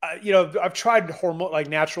 I've tried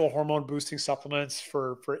natural hormone boosting supplements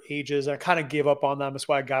for ages. I kind of gave up on them. That's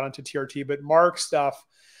why I got onto TRT. But Mark stuff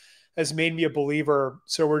has made me a believer.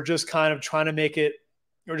 So we're just kind of trying to make it,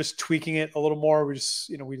 we're just tweaking it a little more. We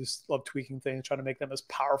just love tweaking things, trying to make them as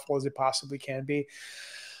powerful as they possibly can be.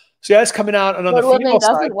 So yeah, it's coming out. And on the female side,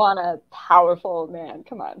 doesn't want a powerful man.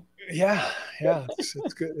 Come on. Yeah. It's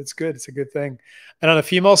good. It's good. It's a good thing. And on the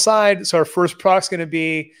female side, so our first product's going to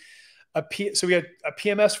be so we had a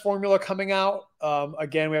PMS formula coming out.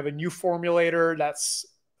 Again, we have a new formulator that's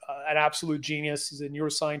an absolute genius. He's a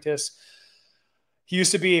neuroscientist. He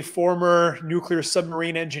used to be a former nuclear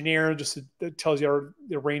submarine engineer. It tells you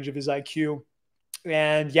the range of his IQ.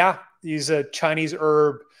 And yeah, he's a Chinese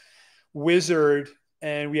herb wizard.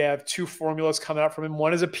 And we have 2 formulas coming out from him.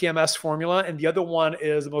 One is a PMS formula, and the other one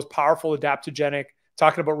is the most powerful adaptogenic,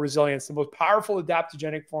 talking about resilience, the most powerful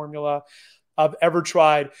adaptogenic formula I've ever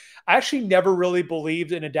tried. I actually never really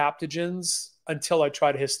believed in adaptogens until I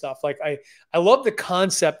tried his stuff. Like I love the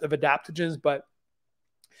concept of adaptogens, but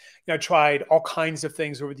I tried all kinds of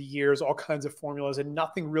things over the years, all kinds of formulas, and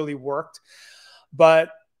nothing really worked.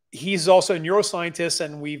 But he's also a neuroscientist,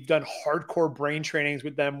 and we've done hardcore brain trainings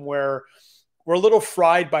with them where we're a little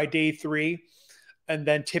fried by day 3. And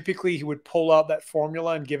then typically he would pull out that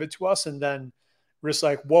formula and give it to us. And then we're just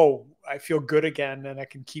like, whoa, I feel good again. And I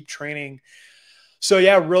can keep training. So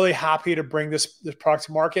yeah, really happy to bring this product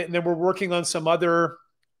to market. And then we're working on some other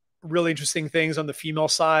really interesting things on the female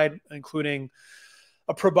side, including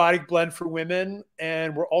a probiotic blend for women.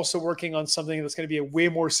 And we're also working on something that's going to be a way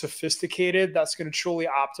more sophisticated, that's going to truly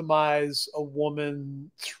optimize a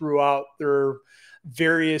woman throughout their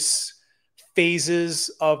various phases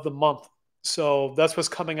of the month. So that's what's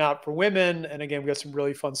coming out for women. And again, we got some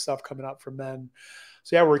really fun stuff coming out for men.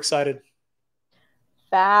 So yeah, we're excited.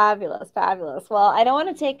 Fabulous. Well, I don't want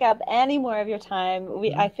to take up any more of your time.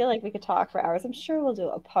 I feel like we could talk for hours. I'm sure we'll do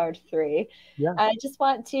a part 3. Yeah. I just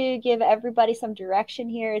want to give everybody some direction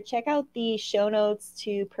here. Check out the show notes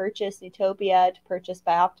to purchase Nootopia, to purchase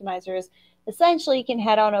BiOptimizers. Essentially, you can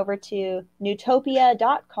head on over to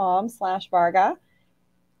nootopia.com/Varga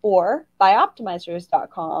or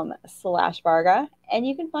bioptimizers.com/Varga. And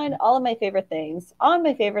you can find all of my favorite things on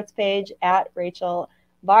my favorites page at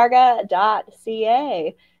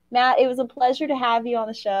rachelvarga.ca. Matt, it was a pleasure to have you on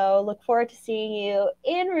the show. Look forward to seeing you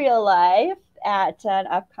in real life at an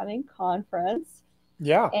upcoming conference.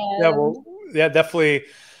 Yeah. Definitely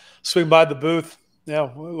swing by the booth.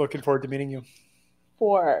 Yeah, we're looking forward to meeting you.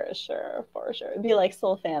 For sure. It'd be like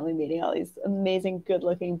soul family meeting all these amazing,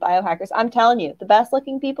 good-looking biohackers. I'm telling you, the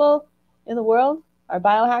best-looking people in the world are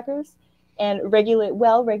biohackers and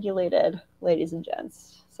well-regulated ladies and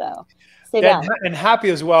gents. So stay down. And happy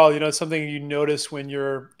as well. Something you notice when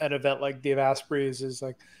you're at an event like Dave Asprey's is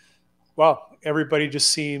like, wow, everybody just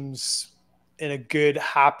seems in a good,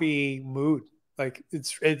 happy mood. Like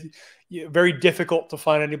it's very difficult to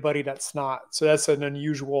find anybody that's not. So that's an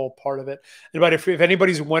unusual part of it. But if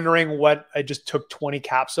anybody's wondering what I just took 20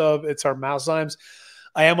 caps of, it's our Masszymes.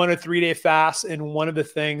 I am on a 3-day fast. And one of the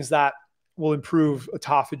things that will improve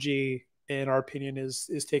autophagy, in our opinion,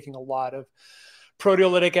 is taking a lot of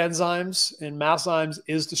proteolytic enzymes. And Masszymes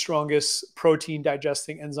is the strongest protein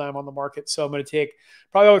digesting enzyme on the market. So I'm going to take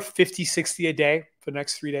probably about 50, 60 a day for the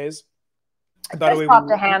next 3 days. By the way, popped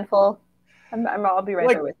a handful. I'll be right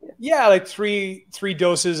there with you. Yeah, like three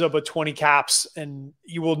doses of 20 caps, and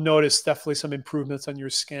you will notice definitely some improvements on your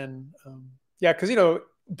skin. Because elevated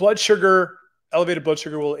blood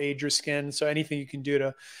sugar will age your skin. So anything you can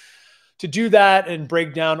do to do that and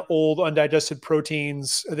break down old undigested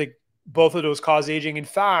proteins, I think both of those cause aging. In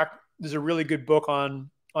fact, there's a really good book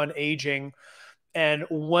on aging. And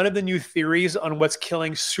one of the new theories on what's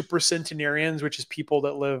killing supercentenarians, which is people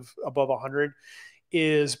that live above 100,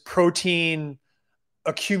 is protein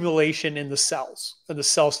accumulation in the cells, and the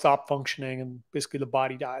cells stop functioning and basically the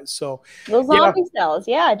body dies. So those zombie cells,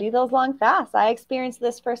 do those long fasts. I experienced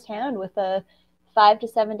this firsthand with a 5 to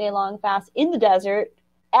 7 day long fast in the desert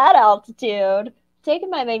at altitude taking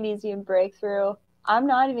my magnesium breakthrough, I'm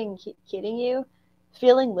not even kidding you,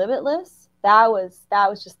 feeling limitless, that was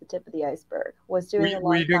just the tip of the iceberg. Was doing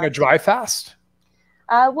Were you doing a dry fast?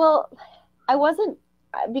 Well, I wasn't,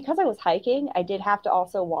 because I was hiking, I did have to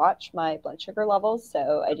also watch my blood sugar levels,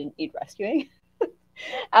 so I didn't need rescuing.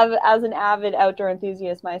 As an avid outdoor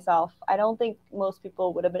enthusiast myself, I don't think most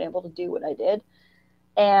people would have been able to do what I did.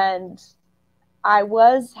 And I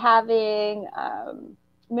was having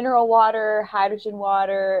mineral water, hydrogen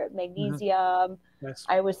water, magnesium. Nice.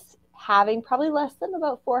 I was having probably less than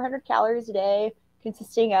about 400 calories a day,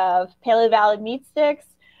 consisting of Paleo Valley meat sticks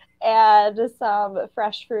and some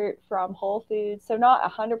fresh fruit from Whole Foods. So not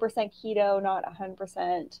 100% keto, not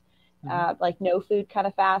 100% like no food kind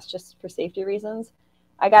of fast, just for safety reasons.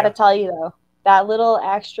 I got to tell you though, that little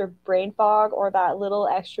extra brain fog or that little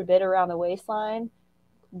extra bit around the waistline,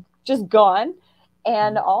 just gone.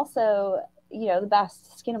 And also, you know, the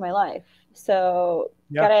best skin of my life. So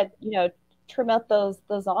gotta, you know, trim out those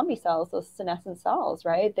zombie cells, those senescent cells,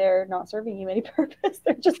 right? They're not serving you any purpose.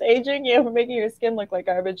 They're just aging you, making your skin look like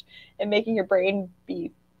garbage and making your brain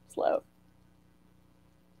be slow.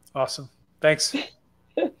 Awesome. Thanks.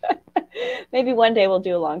 Maybe one day we'll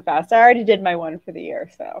do a long fast. I already did my one for the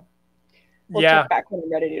year, so we'll check back when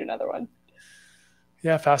I'm ready to do another one.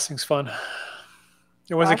 Yeah, fasting's fun.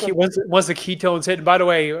 And once the ketones hit, and by the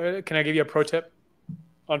way, can I give you a pro tip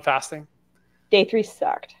on fasting? Day 3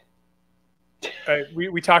 sucked. Right,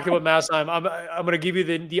 we talked about last time. I'm going to give you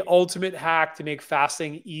the ultimate hack to make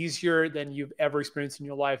fasting easier than you've ever experienced in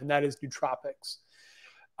your life, and that is nootropics.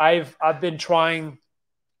 I've been trying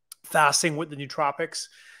fasting with the nootropics,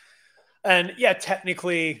 and yeah,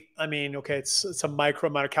 technically, I mean, okay, it's a micro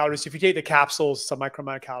amount of calories. If you take the capsules, it's a micro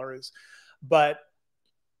amount of calories, but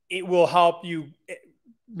it will help you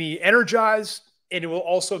be energized, and it will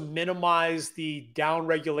also minimize the down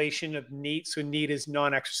regulation of NEAT. So NEAT is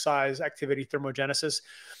non-exercise activity thermogenesis.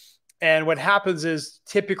 And what happens is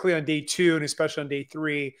typically on day 2 and especially on day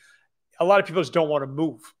 3, a lot of people just don't want to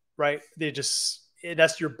move, right?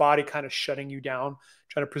 That's your body kind of shutting you down,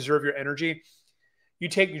 trying to preserve your energy. You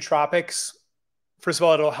take nootropics. First of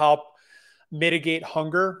all, it'll help mitigate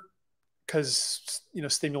hunger, because, you know,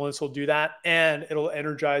 stimulants will do that, and it'll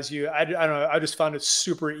energize you. I don't know. I just found it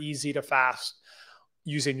super easy to fast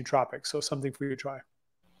using nootropics. So something for you to try.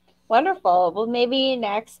 Wonderful. Well, maybe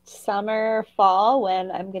next summer, fall, when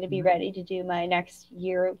I'm going to be ready to do my next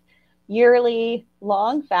yearly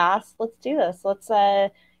long fast, let's do this. Let's,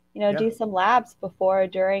 do some labs before,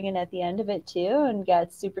 during, and at the end of it too, and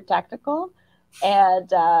get super technical.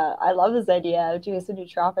 And I love this idea of doing some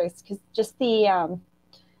nootropics, because just the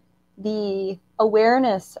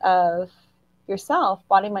awareness of yourself,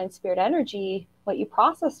 body, mind, spirit, energy, what you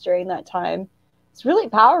process during that time, it's really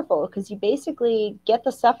powerful, because you basically get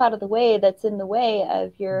the stuff out of the way that's in the way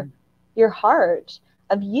of your heart,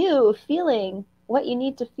 of you feeling what you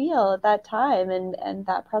need to feel at that time, and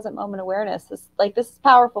that present moment awareness. This is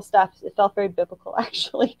powerful stuff. It felt very biblical,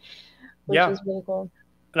 actually, which is really cool.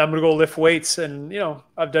 And I'm gonna go lift weights, and, you know,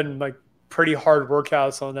 I've done like pretty hard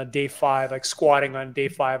workouts on that day 5, like squatting on day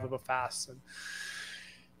 5 of a fast, and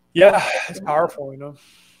it's powerful, you know.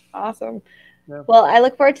 Awesome. Yeah. Well, I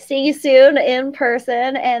look forward to seeing you soon in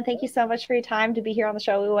person, and thank you so much for your time to be here on the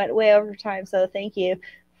show. We went way over time, so thank you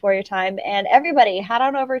for your time. And everybody, head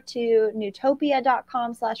on over to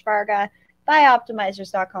nootopia.com/Varga,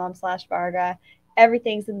 BiOptimizers.com/Varga.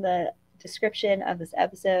 Everything's in the description of this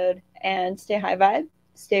episode. And stay high vibe,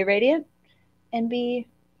 stay radiant, and be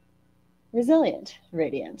resilient,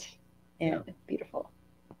 radiant, and beautiful.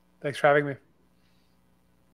 Thanks for having me.